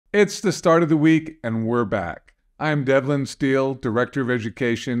It's the start of the week, and we're back. I'm Devlyn Steele, Director of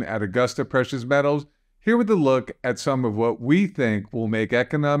Education at Augusta Precious Metals, here with a look at some of what we think will make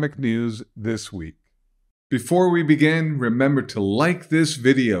economic news this week. Before we begin, remember to like this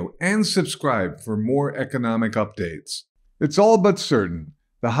video and subscribe for more economic updates. It's all but certain.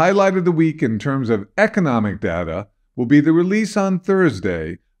 The highlight of the week in terms of economic data will be the release on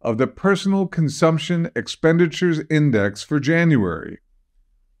Thursday of the Personal Consumption Expenditures Index for January.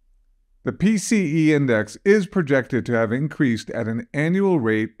 The PCE index is projected to have increased at an annual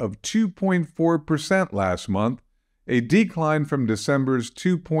rate of 2.4% last month, a decline from December's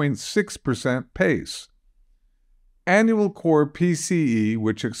 2.6% pace. Annual core PCE,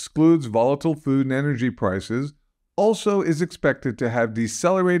 which excludes volatile food and energy prices, also is expected to have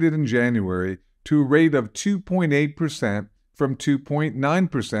decelerated in January to a rate of 2.8% from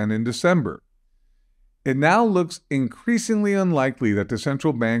 2.9% in December. It now looks increasingly unlikely that the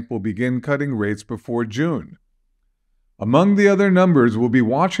central bank will begin cutting rates before June. Among the other numbers we'll be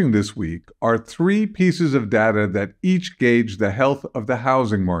watching this week are three pieces of data that each gauge the health of the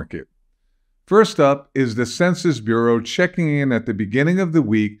housing market. First up is the Census Bureau checking in at the beginning of the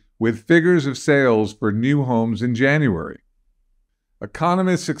week with figures of sales for new homes in January.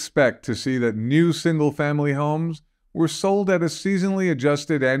 Economists expect to see that new single-family homes were sold at a seasonally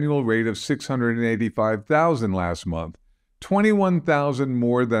adjusted annual rate of 685,000 last month, 21,000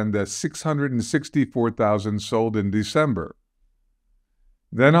 more than the 664,000 sold in December.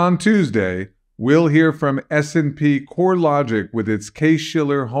 Then on Tuesday, we'll hear from S&P CoreLogic with its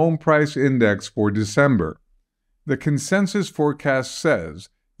Case-Shiller Home Price Index for December. The consensus forecast says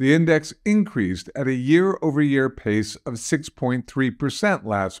the index increased at a year-over-year pace of 6.3%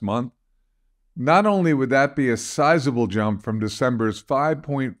 last month. Not only would that be a sizable jump from December's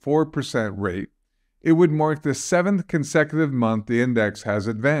 5.4% rate, it would mark the seventh consecutive month the index has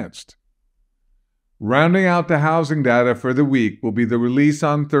advanced. Rounding out the housing data for the week will be the release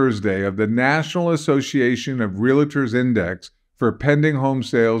on Thursday of the National Association of Realtors Index for pending home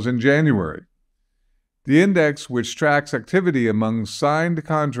sales in January. The index, which tracks activity among signed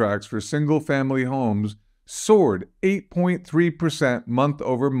contracts for single-family homes, soared 8.3% month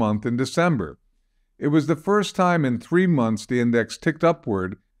over month in December. It was the first time in 3 months the index ticked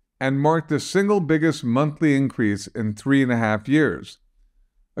upward and marked the single biggest monthly increase in 3.5 years.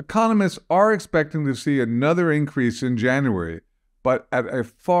 Economists are expecting to see another increase in January, but at a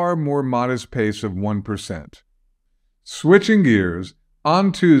far more modest pace of 1%. Switching gears,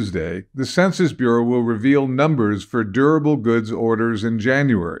 on Tuesday, the Census Bureau will reveal numbers for durable goods orders in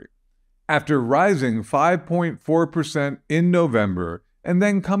January. After rising 5.4% in November and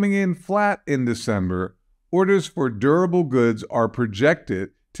then coming in flat in December, orders for durable goods are projected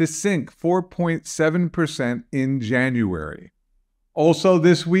to sink 4.7% in January. Also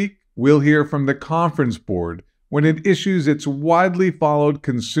this week, we'll hear from the Conference Board when it issues its widely followed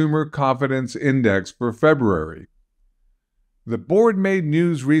Consumer Confidence Index for February. The board made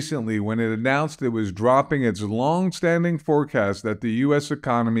news recently when it announced it was dropping its long-standing forecast that the U.S.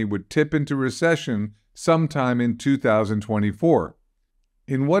 economy would tip into recession sometime in 2024.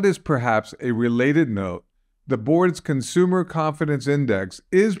 In what is perhaps a related note, the board's Consumer Confidence Index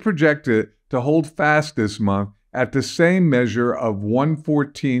is projected to hold fast this month at the same measure of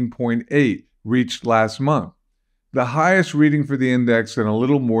 114.8 reached last month, the highest reading for the index in a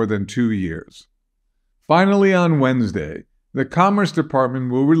little more than 2 years. Finally, on Wednesday, the Commerce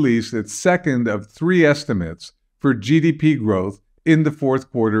Department will release its second of 3 estimates for GDP growth in the fourth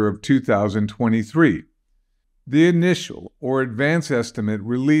quarter of 2023. The initial or advance estimate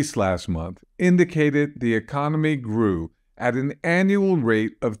released last month indicated the economy grew at an annual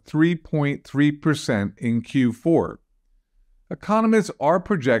rate of 3.3% in Q4. Economists are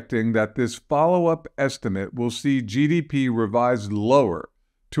projecting that this follow-up estimate will see GDP revised lower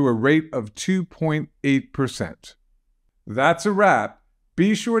to a rate of 2.8%. That's a wrap.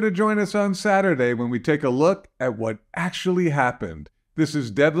 Be sure to join us on Saturday when we take a look at what actually happened. This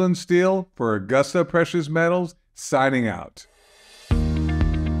is Devlyn Steele for Augusta Precious Metals, signing out.